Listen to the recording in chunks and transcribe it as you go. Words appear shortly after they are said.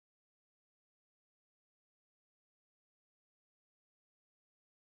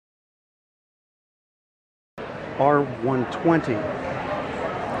R120.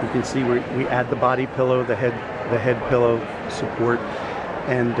 You can see we add the body pillow, the head pillow support,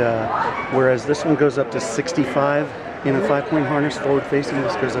 and whereas this one goes up to 65 in a 5-point harness forward facing,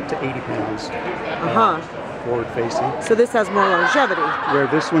 this goes up to 80 pounds. Forward facing. So this has more longevity. Where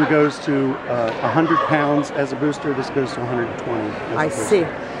this one goes to 100 pounds as a booster, this goes to 120 as a booster. See.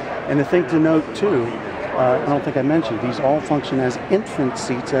 And the thing to note too, I don't think I mentioned, these all function as infant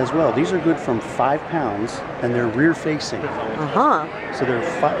seats as well. These are good from 5 pounds and they're rear facing. So they're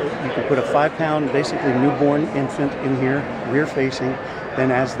you can put a 5-pound, basically newborn infant in here, rear facing. Then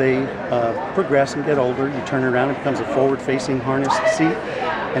as they progress and get older, you turn it around, it becomes a forward facing harnessed seat.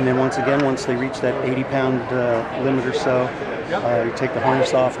 And then once again, once they reach that 80-pound limit or so, you take the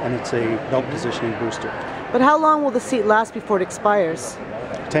harness off and it's a belt positioning booster. But how long will the seat last before it expires?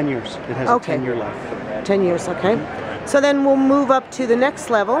 10 years. It has a 10-year life. 10 years, okay. So then we'll move up to the next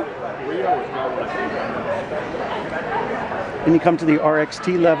level. And you come to the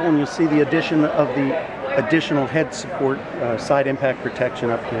RXT level and you'll see the addition of the additional head support, side impact protection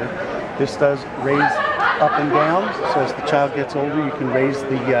up here. This does raise up and down, so as the child gets older you can raise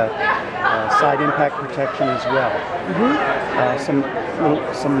the side impact protection as well.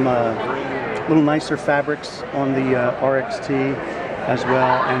 Some little nicer fabrics on the RXT as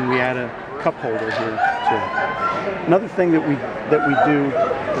well, and we add a cup holder here too. Another thing that we do,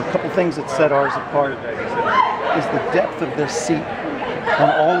 a couple things that set ours apart, is the depth of this seat. On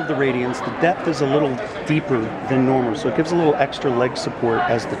all of the Radians, the depth is a little deeper than normal, so it gives a little extra leg support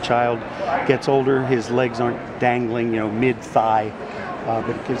as the child gets older. His legs aren't dangling, mid-thigh, but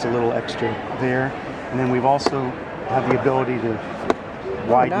it gives a little extra there. And then we've also have the ability to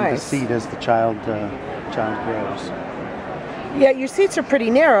widen the seat as the child grows. Yeah, your seats are pretty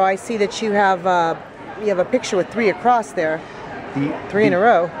narrow. I see that you have a picture with 3 across there. 3 in a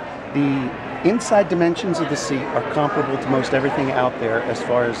row. The inside dimensions of the seat are comparable to most everything out there as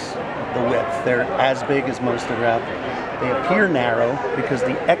far as the width. They're as big as most that are out there. They appear narrow because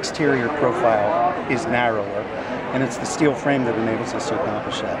the exterior profile is narrower, and it's the steel frame that enables us to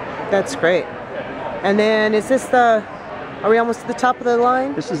accomplish that. That's great. And then is this are we almost at the top of the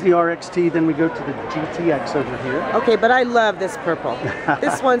line? This is the RXT, then we go to the GTX over here. Okay, but I love this purple.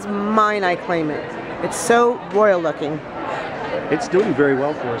 This one's mine, I claim it. It's so royal looking. It's doing very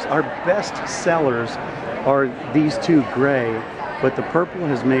well for us. Our best sellers are these two gray, but the purple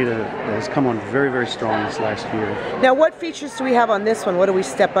has come on very, very strong this last year. Now, what features do we have on this one? What do we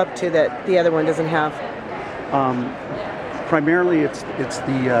step up to that the other one doesn't have? Primarily, it's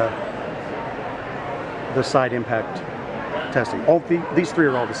the side impact testing. These 3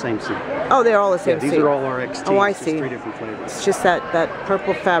 are all the same seat. Oh, they're all the same seat. These are all RXTs. Oh, I see. 3 different flavors. It's just that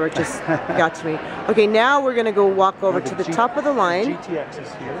purple fabric just got to me. Okay, now we're going to go walk over to the top of the line. GTX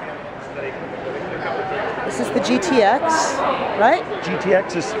is here. This is the GTX, right?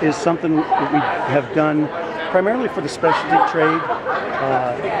 GTX is something that we have done primarily for the specialty trade.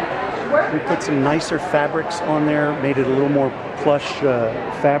 We put some nicer fabrics on there, made it a little more plush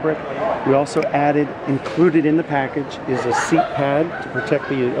fabric. We also added, included in the package, is a seat pad to protect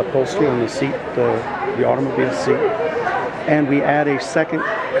the upholstery on the seat, the automobile seat. And we add a second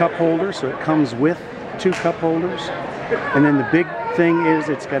cup holder, so it comes with 2 cup holders. And then the big thing is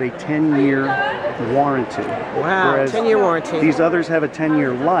it's got a 10-year warranty. Wow, 10-year warranty. These others have a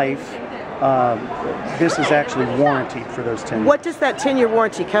 10-year life. This is actually warranted for those 10 years. What does that 10-year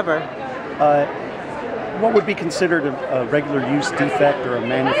warranty cover? What would be considered a regular use defect or a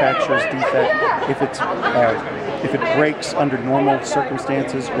manufacturer's defect. If it breaks under normal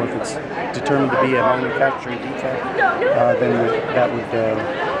circumstances, or if it's determined to be a manufacturing defect, then that would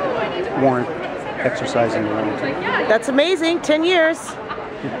warrant exercising the warranty. That's amazing, 10 years.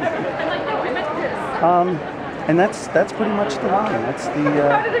 And that's pretty much the line. That's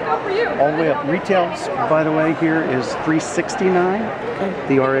the all the way up. Retails, by the way, here is $369.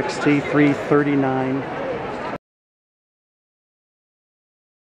 The RXT $339.